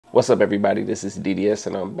What's up, everybody? This is DDS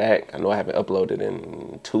and I'm back. I know I haven't uploaded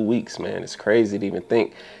in 2 weeks, man. It's crazy to even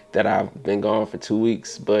think that I've been gone for 2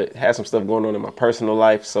 weeks, but had some stuff going on in my personal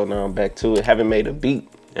life, so now I'm back to it. Haven't made a beat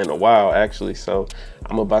in a while, actually, so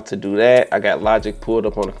I'm about to do that. I got Logic pulled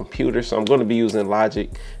up on the computer, so I'm going to be using Logic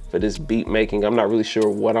for this beat making. I'm not really sure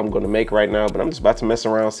what I'm going to make right now, but I'm just about to mess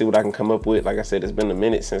around, see what I can come up with. Like I said, it's been a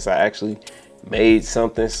minute since I actually made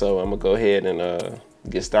something, so I'm gonna go ahead and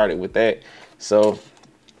get started with that. So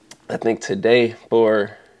I think today,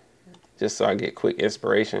 just so I get quick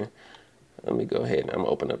inspiration, let me go ahead and I'm gonna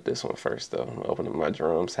open up this one first though. I'm gonna open up my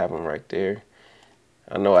drums, have them right there.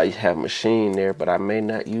 I know I have machine there, but I may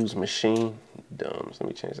not use machine. Drums, let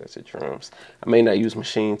me change that to drums. I may not use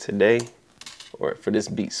machine today, or for this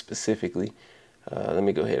beat specifically. Let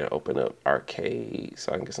me go ahead and open up Arcade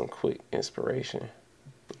so I can get some quick inspiration.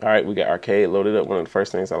 All right, we got Arcade loaded up. One of the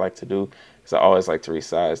first things I like to do is I always like to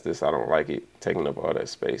resize this. I don't like it taking up all that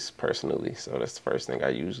space personally, so that's the first thing I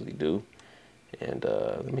usually do. And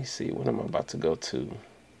let me see, what am I about to go to?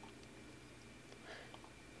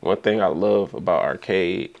 One thing I love about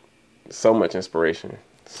Arcade, so much inspiration,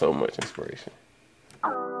 so much inspiration.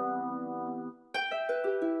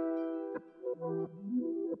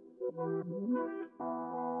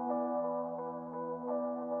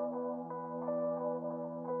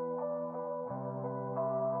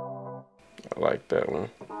 I like that one.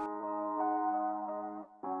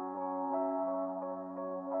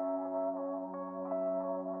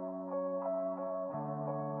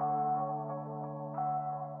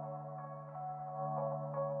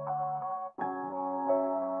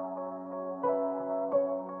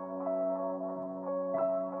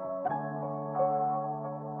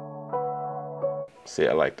 See,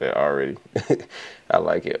 I like that already. I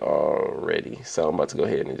like it already. So I'm about to go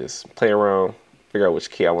ahead and just play around, figure out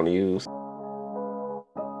which key I want to use.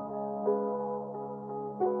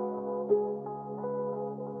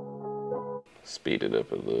 Speed it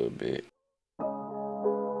up a little bit.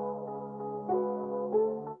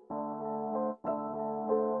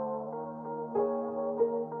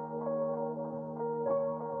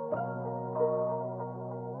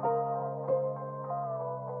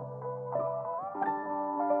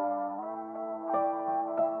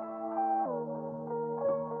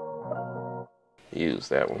 Use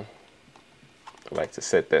that one. I like to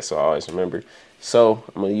set that so I always remember. So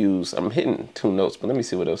I'm hitting 2 notes, but let me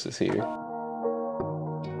see what else is here.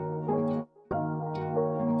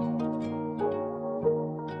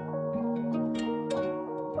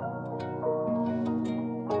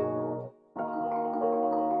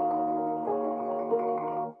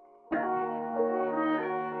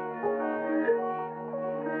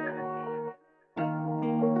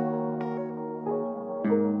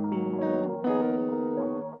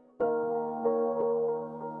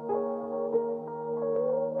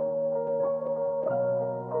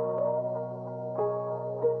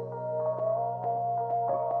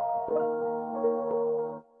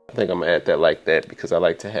 I think I'm gonna add that like that because I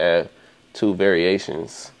like to have 2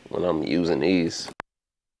 variations when I'm using these.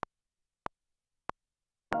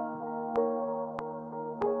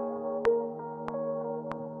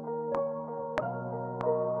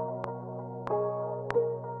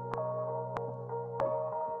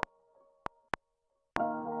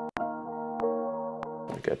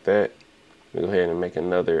 Got that. We'll go ahead and make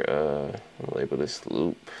another, I'll label this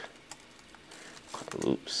loop,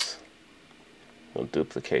 loops. I'll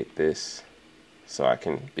duplicate this so I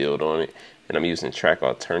can build on it. And I'm using Track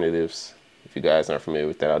Alternatives. If you guys aren't familiar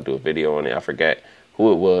with that, I'll do a video on it. I forgot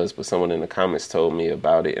who it was, but someone in the comments told me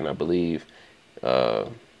about it, and I believe I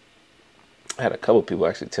had a couple people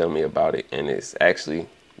actually tell me about it, and it's actually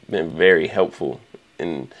been very helpful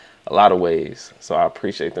in a lot of ways. So I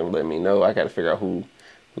appreciate them letting me know. I got to figure out who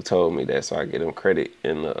told me that so I get them credit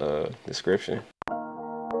in the description.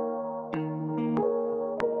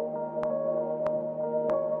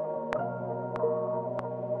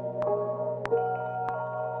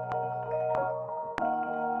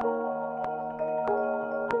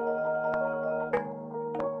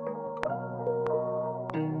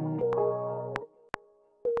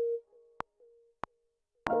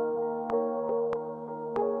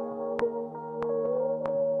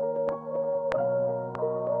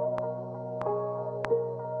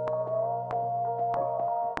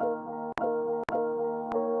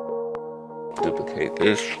 Duplicate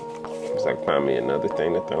this so I can find me another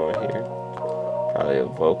thing to throw in here. Probably a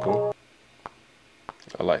vocal.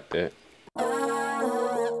 I like that.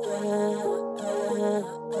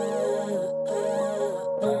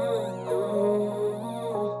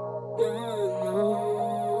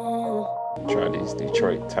 Try these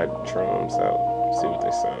Detroit type drums out, see what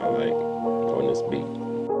they sound like on this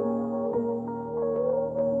beat.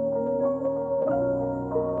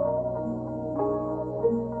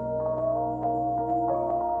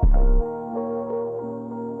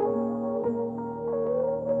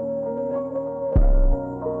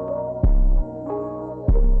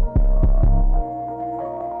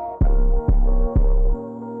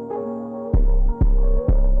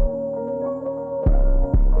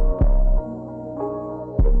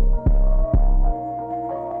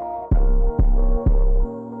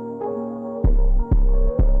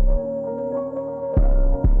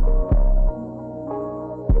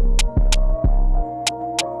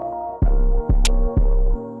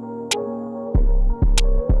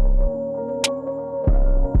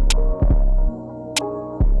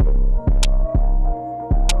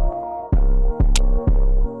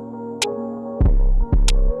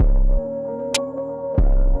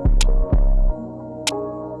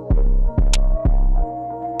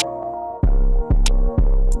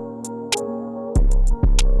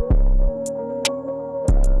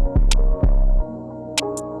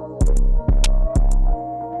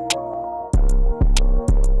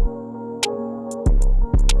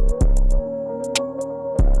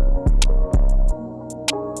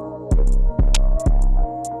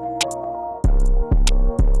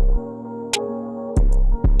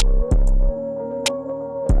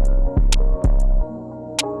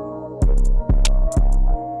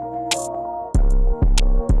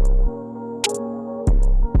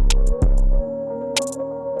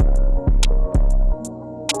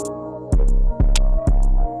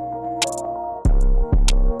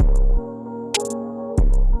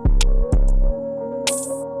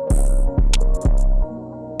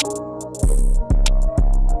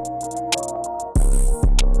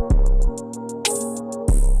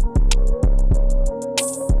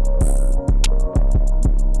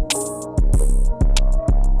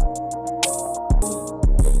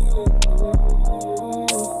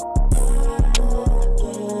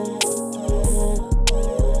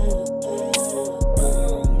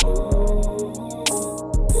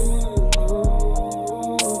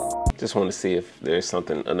 just want to see if there's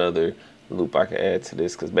another loop I can add to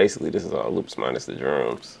this, because basically this is all loops minus the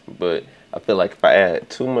drums. But I feel like if I add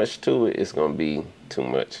too much to it, it's gonna be too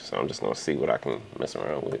much. So I'm just gonna see what I can mess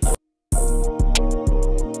around with.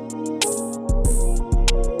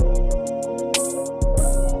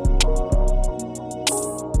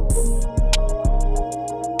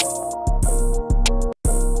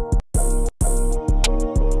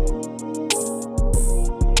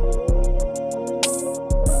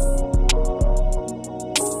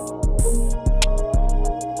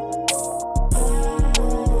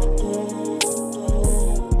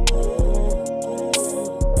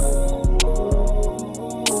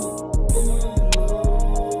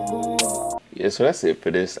 Yeah, so that's it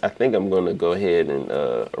for this. I think I'm gonna go ahead and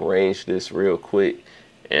arrange this real quick,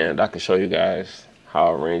 and I can show you guys how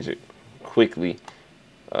I arrange it quickly.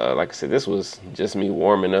 Like I said, this was just me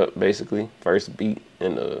warming up, basically. First beat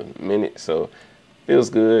in a minute, so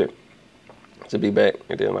feels good to be back.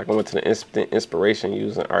 And then like I went to the instant inspiration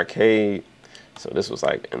using Arcade. So this was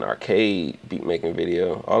like an Arcade beat making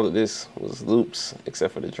video. All of this was loops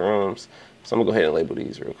except for the drums. So I'm gonna go ahead and label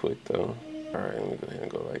these real quick though. All right, let me go ahead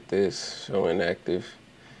and go like this. Show inactive.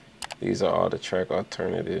 These are all the track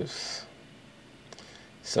alternatives.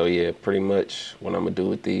 So yeah, pretty much what I'm gonna do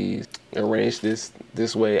with these, arrange this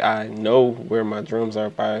way. I know where my drums are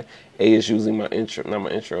by. A is usually my intro, not my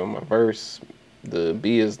intro, my verse. The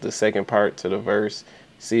B is the second part to the verse.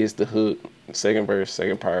 C is the hook, second verse,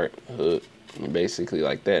 second part, hook, and basically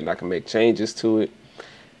like that. And I can make changes to it.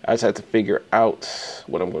 I just have to figure out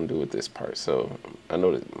what I'm going to do with this part. So I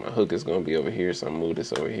know that my hook is going to be over here, so I'm going to move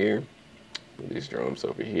this over here. Move these drums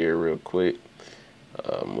over here real quick.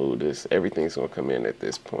 Move this. Everything's going to come in at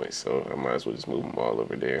this point, so I might as well just move them all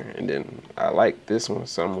over there. And then I like this one,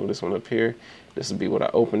 so I'll move this one up here. This will be what I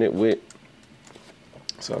open it with.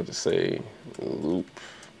 So I'll just say loop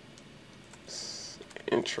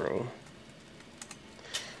intro.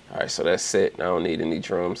 All right, so that's set. I don't need any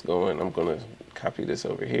drums going. I'm going to copy this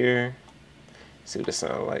over here. See what it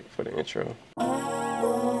sounds like for the intro.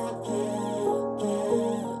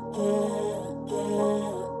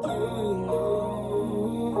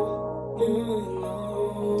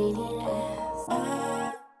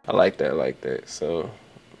 I like that. So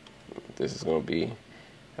this is going to be,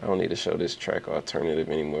 I don't need to show this track alternative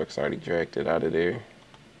anymore because I already dragged it out of there.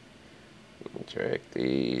 Drag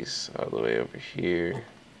these all the way over here.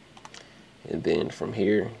 And then from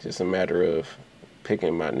here, just a matter of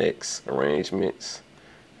picking my next arrangements.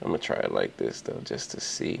 I'm gonna try it like this though, just to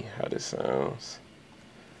see how this sounds.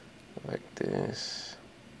 Like this.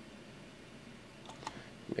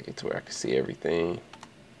 Make it to where I can see everything.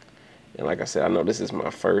 And like I said, I know this is my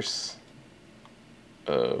first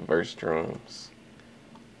verse drums.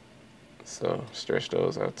 So stretch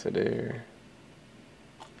those out to there.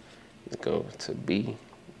 Let's go to B,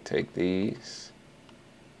 take these.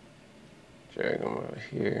 Drag them out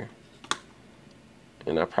here.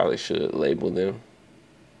 And I probably should label them,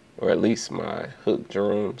 or at least my hook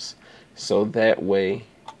drums, so that way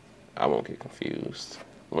I won't get confused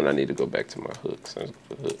when I need to go back to my hooks.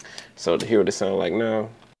 So to hear what it sounds like now.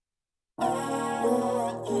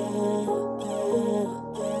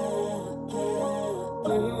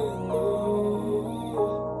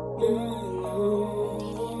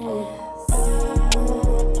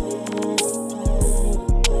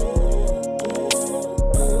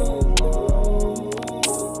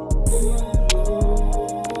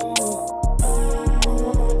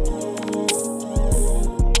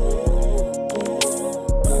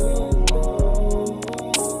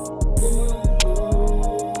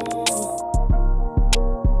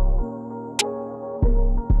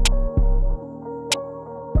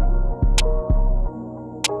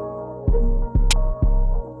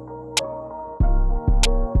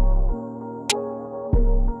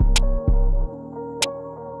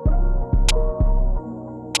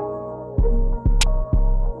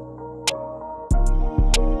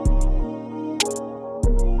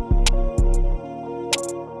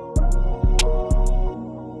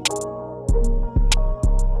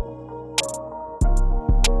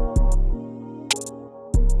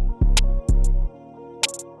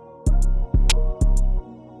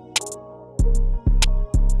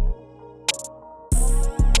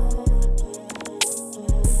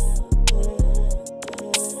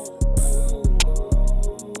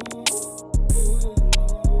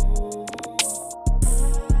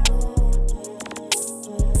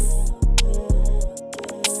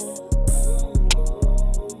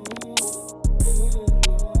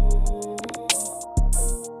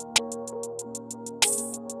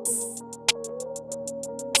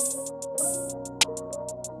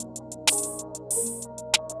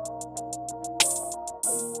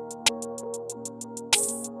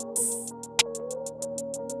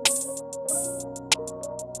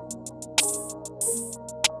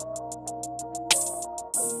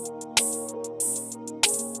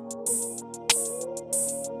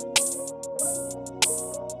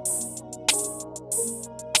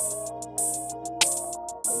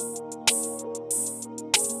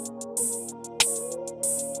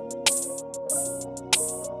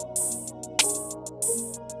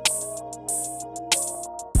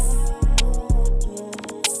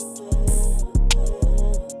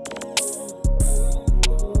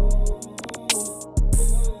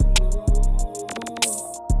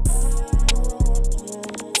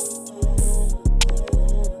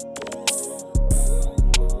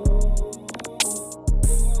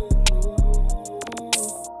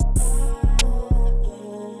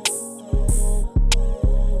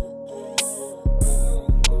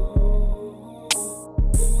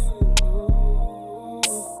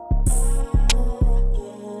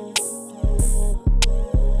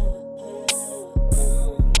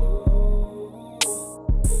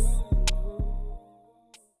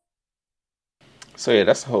 So yeah,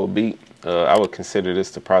 that's the whole beat. I would consider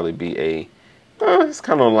this to probably be it's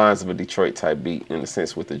kind of on the lines of a Detroit type beat in the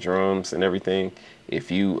sense with the drums and everything.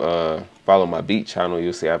 If you follow my beat channel,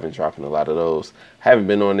 you'll see I've been dropping a lot of those. Haven't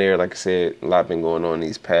been on there, like I said, a lot been going on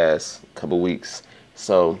these past couple weeks.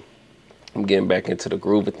 So I'm getting back into the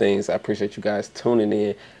groove of things. I appreciate you guys tuning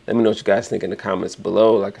in. Let me know what you guys think in the comments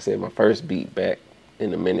below. Like I said, my first beat back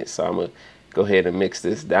in a minute, so I'm gonna go ahead and mix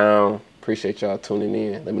this down. Appreciate y'all tuning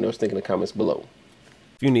in. Let me know what you think in the comments below.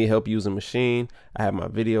 If you need help using Maschine, I have my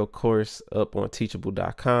video course up on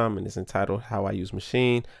teachable.com, and it's entitled How I Use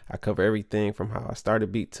Maschine. I cover everything from how I start a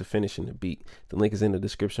beat to finishing the beat. The link is in the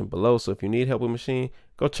description below, so if you need help with Maschine,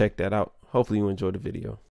 go check that out. Hopefully you enjoy the video.